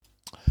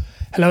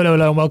Hello,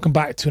 and welcome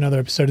back to another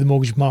episode of the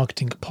Mortgage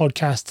Marketing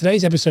Podcast.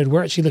 Today's episode,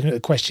 we're actually looking at the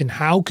question,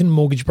 how can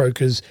mortgage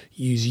brokers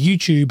use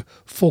YouTube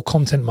for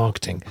content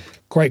marketing?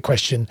 Great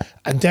question,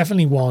 and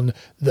definitely one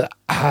that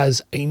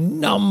has a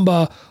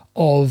number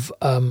of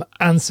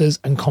answers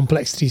and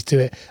complexities to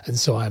it. And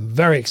so I'm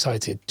very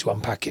excited to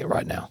unpack it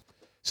right now.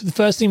 So the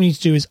first thing we need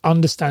to do is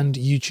understand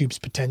YouTube's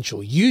potential.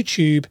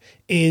 YouTube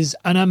is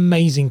an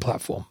amazing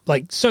platform,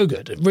 like so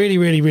good, really,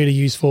 really, really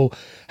useful,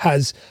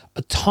 has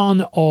a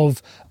ton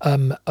of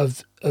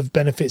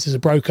benefits as a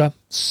broker.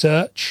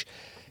 Search,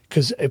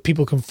 because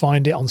people can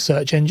find it on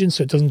search engines,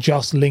 so it doesn't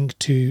just link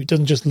to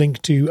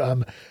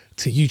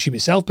YouTube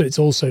itself, but it's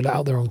also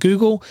out there on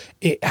Google.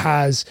 It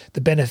has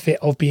the benefit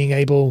of being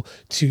able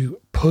to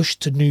push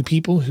to new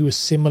people who have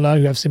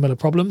similar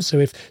problems. So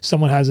if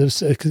someone has a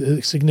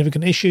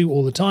significant issue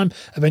all the time,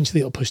 eventually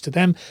it'll push to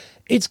them.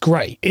 It's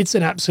great. It's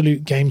an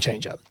absolute game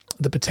changer.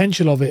 The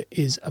potential of it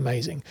is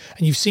amazing.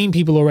 And you've seen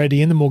people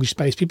already in the mortgage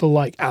space, people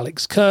like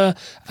Alex Kerr,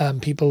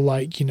 people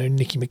like,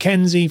 Nikki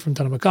McKenzie from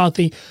Dun &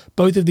 McCarthy.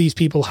 Both of these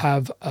people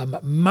have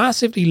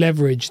massively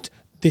leveraged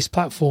this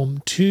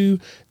platform to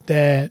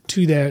their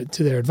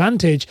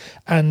advantage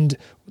and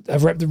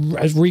have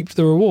reaped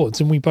the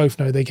rewards. And we both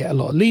know they get a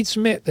lot of leads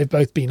from it. They've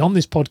both been on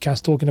this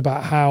podcast talking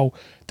about how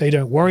they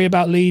don't worry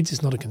about leads.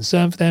 It's not a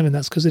concern for them. And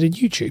that's because they did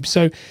YouTube.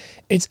 So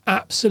it's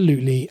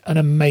absolutely an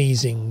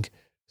amazing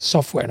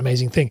software, an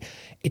amazing thing.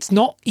 It's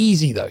not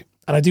easy though.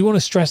 And I do want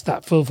to stress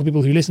that for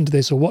people who listen to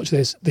this or watch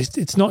this,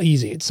 it's not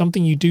easy. It's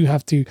something you do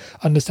have to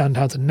understand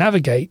how to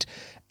navigate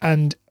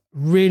and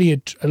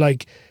really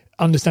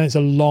understand it's a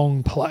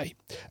long play.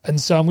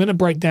 And so I'm going to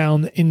break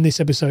down in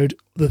this episode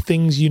the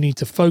things you need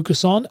to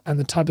focus on and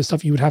the type of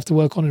stuff you would have to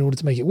work on in order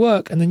to make it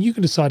work. And then you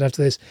can decide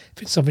after this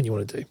if it's something you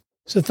want to do.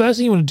 So the first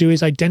thing you want to do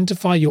is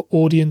identify your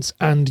audience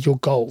and your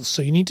goals.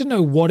 So you need to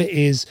know what it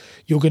is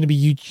you're going to be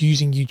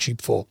using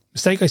YouTube for.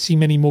 Mistake I see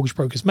many mortgage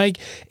brokers make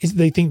is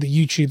they think that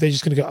YouTube, they're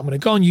just going to go, I'm going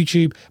to go on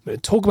YouTube, I'm going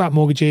to talk about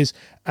mortgages,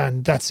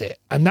 and that's it.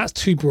 And that's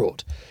too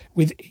broad.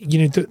 With,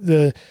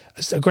 a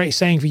great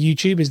saying for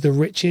YouTube is the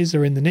riches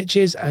are in the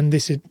niches. And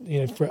this is,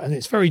 and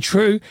it's very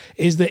true,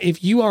 is that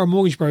if you are a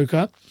mortgage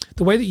broker,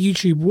 the way that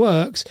YouTube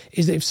works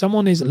is that if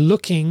someone is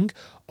looking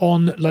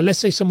on, like, let's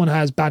say someone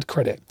has bad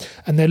credit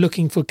and they're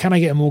looking for, can I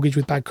get a mortgage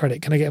with bad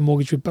credit? Can I get a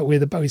mortgage with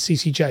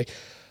CCJ?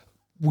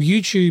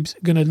 YouTube's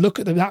going to look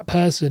at that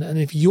person, and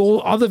if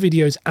your other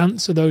videos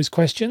answer those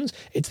questions,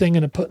 it's then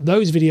going to put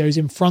those videos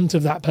in front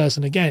of that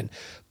person again.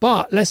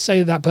 But let's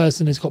say that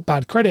person has got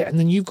bad credit, and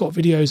then you've got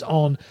videos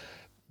on,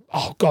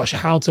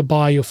 how to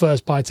buy your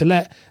first buy to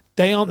let.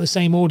 They aren't the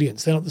same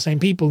audience. They're not the same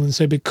people. And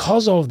so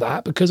because of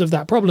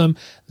that problem,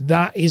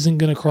 that isn't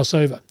going to cross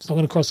over. It's not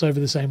going to cross over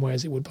the same way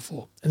as it would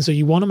before. And so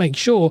you want to make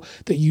sure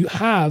that you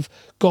have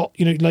got,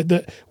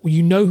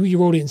 who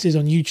your audience is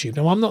on YouTube.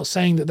 Now, I'm not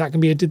saying that can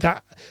be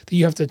that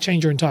you have to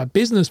change your entire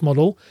business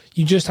model.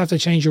 You just have to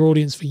change your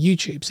audience for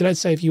YouTube. So let's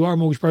say if you are a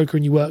mortgage broker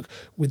and you work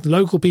with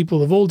local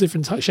people of all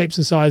different shapes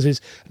and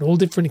sizes and all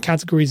different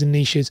categories and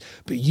niches,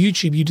 but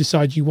YouTube, you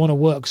decide you want to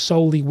work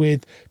solely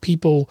with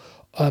people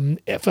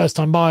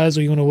first-time buyers,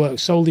 or you want to work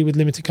solely with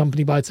limited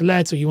company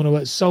buy-to-let, or you want to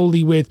work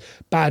solely with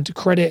bad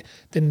credit,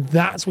 then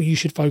that's what you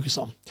should focus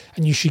on.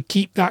 And you should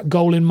keep that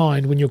goal in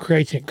mind when you're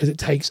creating it, because it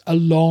takes a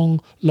long,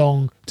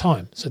 long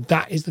time. So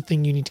that is the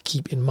thing you need to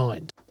keep in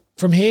mind.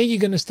 From here, you're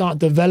going to start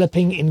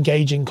developing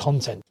engaging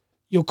content.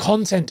 Your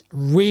content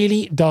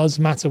really does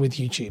matter with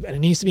YouTube, and it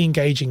needs to be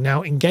engaging.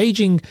 Now,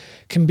 engaging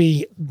can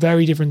be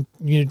very different,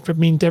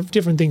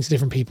 different things to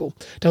different people.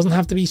 It doesn't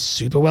have to be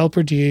super well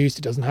produced.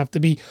 It doesn't have to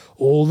be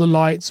all the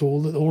lights,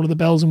 all of the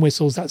bells and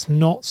whistles. That's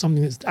not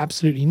something that's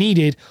absolutely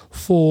needed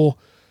for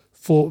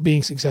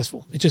being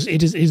successful. It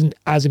isn't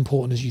as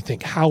important as you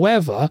think.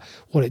 However,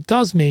 what it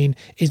does mean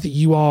is that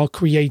you are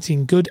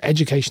creating good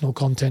educational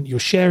content. You're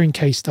sharing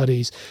case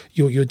studies.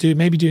 You're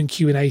doing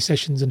Q&A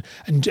sessions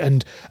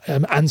and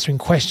answering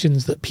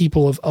questions that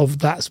people of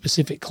that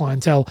specific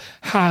clientele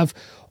have.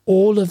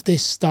 All of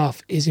this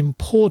stuff is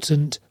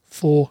important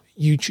for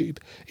YouTube.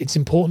 It's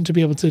important to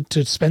be able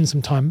to spend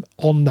some time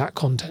on that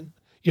content.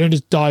 You don't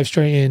just dive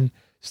straight in,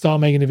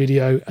 start making a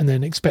video, and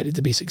then expect it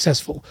to be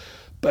successful.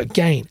 But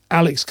again,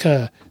 Alex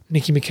Kerr,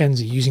 Nikki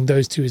McKenzie, using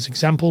those two as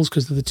examples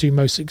because they're the two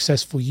most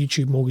successful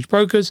YouTube mortgage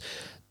brokers.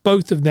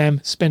 Both of them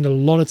spend a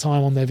lot of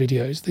time on their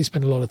videos. They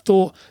spend a lot of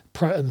thought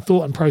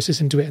and process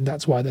into it, and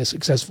that's why they're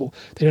successful.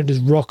 They don't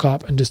just rock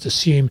up and just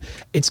assume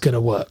it's going to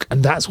work.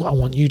 And that's what I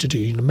want you to do.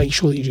 You know, make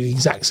sure that you do the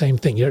exact same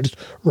thing. You don't just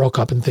rock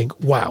up and think,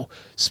 wow,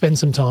 spend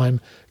some time,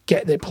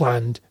 get it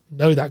planned,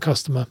 know that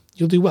customer,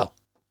 you'll do well.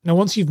 Now,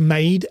 once you've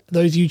made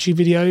those YouTube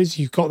videos,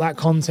 you've got that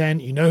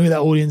content, you know who that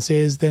audience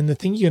is, then the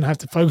thing you're going to have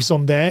to focus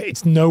on there,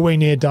 it's nowhere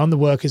near done. The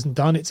work isn't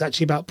done. It's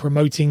actually about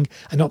promoting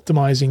and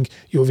optimizing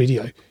your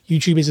video.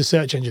 YouTube is a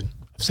search engine.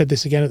 I've said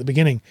this again at the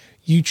beginning.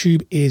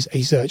 YouTube is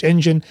a search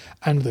engine,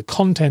 and the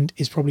content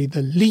is probably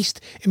the least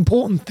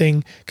important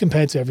thing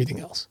compared to everything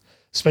else,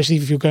 especially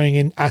if you're going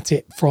in at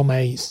it from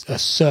a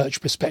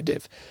search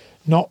perspective.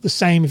 Not the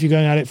same if you're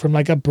going at it from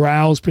like a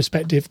browse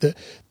perspective,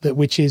 that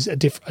which is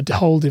a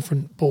whole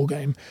different ball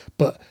game.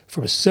 But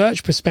from a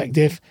search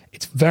perspective,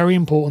 it's very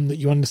important that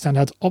you understand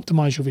how to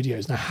optimize your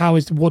videos. Now,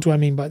 what do I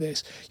mean by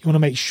this? You want to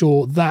make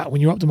sure that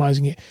when you're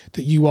optimizing it,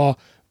 that you are,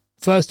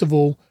 first of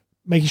all,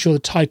 making sure the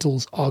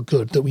titles are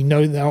good, that we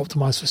know that they're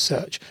optimized for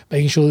search,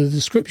 making sure the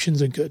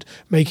descriptions are good,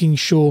 making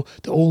sure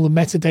that all the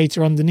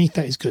metadata underneath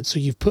that is good. So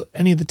you've put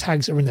any of the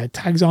tags that are in there.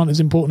 Tags aren't as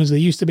important as they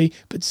used to be,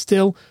 but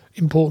still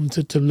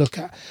important to look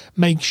at.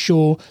 Make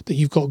sure that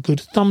you've got good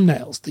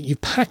thumbnails, that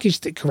you've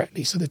packaged it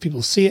correctly so that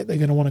people see it, they're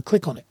going to want to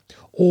click on it.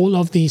 All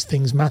of these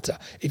things matter.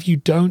 If you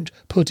don't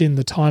put in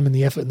the time and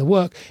the effort and the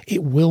work,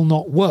 it will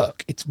not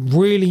work. It's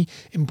really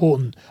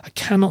important. I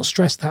cannot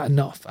stress that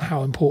enough,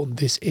 how important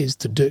this is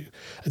to do.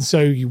 And so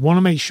you want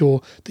to make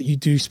sure that you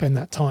do spend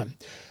that time.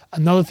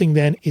 Another thing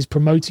then is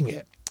promoting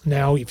it.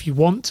 Now, if you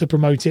want to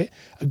promote it,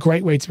 a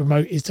great way to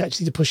promote is to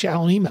actually push it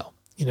out on email.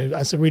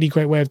 That's a really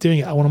great way of doing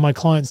it. One of my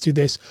clients do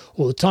this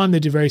all the time. They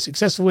do very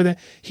successful with it.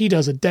 He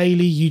does a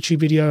daily YouTube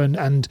video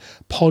and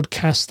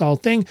podcast style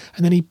thing,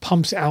 and then he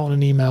pumps it out on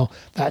an email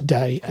that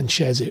day and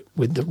shares it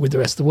with the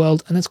rest of the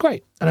world. And that's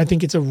great. And I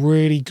think it's a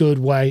really good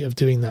way of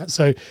doing that.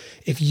 So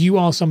if you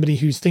are somebody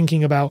who's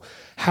thinking about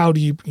how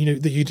do you,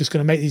 that you're just going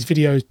to make these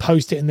videos,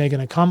 post it, and they're going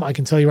to come, I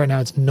can tell you right now,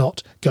 it's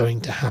not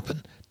going to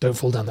happen. Don't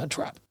fall down that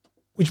trap.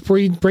 Which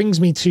brings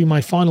me to my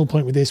final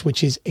point with this,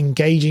 which is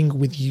engaging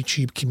with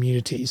YouTube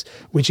communities,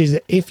 which is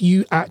that if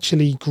you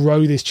actually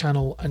grow this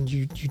channel and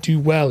you do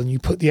well and you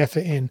put the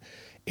effort in,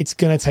 it's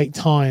going to take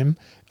time,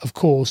 of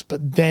course,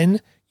 but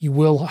then you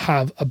will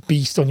have a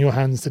beast on your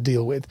hands to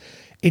deal with.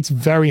 It's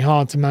very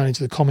hard to manage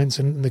the comments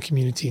and the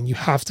community, and you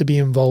have to be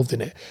involved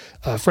in it.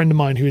 A friend of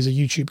mine who is a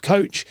YouTube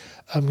coach,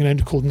 I'm going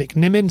to call Nick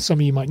Nimin. Some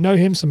of you might know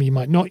him, some of you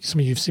might not. Some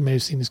of you may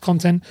have seen his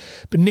content.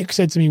 But Nick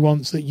said to me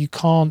once that you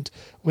can't,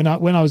 when I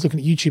was looking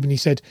at YouTube, and he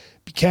said,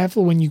 be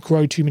careful when you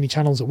grow too many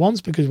channels at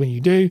once, because when you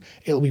do,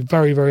 it'll be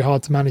very, very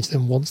hard to manage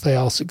them once they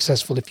are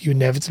successful if you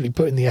inevitably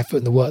put in the effort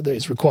and the work that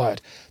is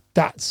required.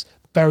 That's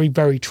very,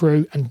 very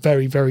true and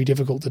very, very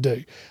difficult to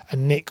do.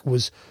 And Nick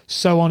was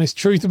so honest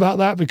truth about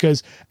that,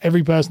 because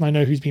every person I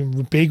know who's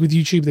been big with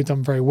YouTube, they've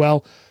done very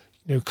well.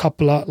 A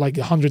couple of like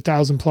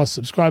 100,000 plus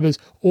subscribers,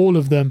 all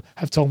of them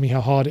have told me how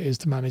hard it is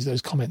to manage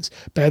those comments.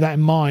 Bear that in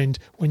mind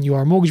when you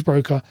are a mortgage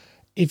broker.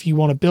 If you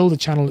want to build a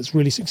channel that's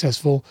really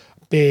successful,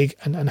 big,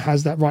 and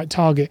has that right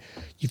target,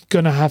 you're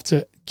going to have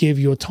to give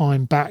your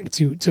time back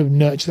to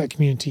nurture that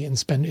community and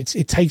spend it.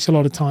 It takes a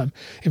lot of time.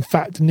 In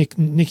fact, Nikki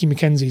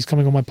McKenzie is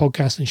coming on my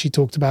podcast, and she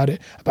talked about it,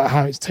 about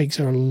how it takes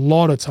her a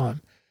lot of time.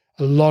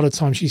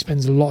 She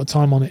spends a lot of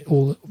time on it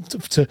all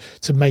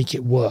to make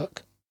it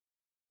work.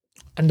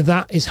 And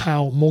that is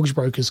how mortgage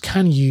brokers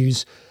can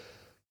use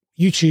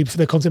YouTube for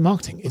their content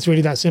marketing. It's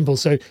really that simple.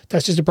 So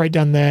that's just a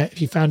breakdown there.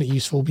 If you found it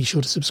useful, be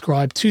sure to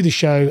subscribe to the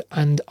show,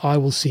 and I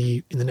will see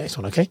you in the next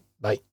one. Okay, bye.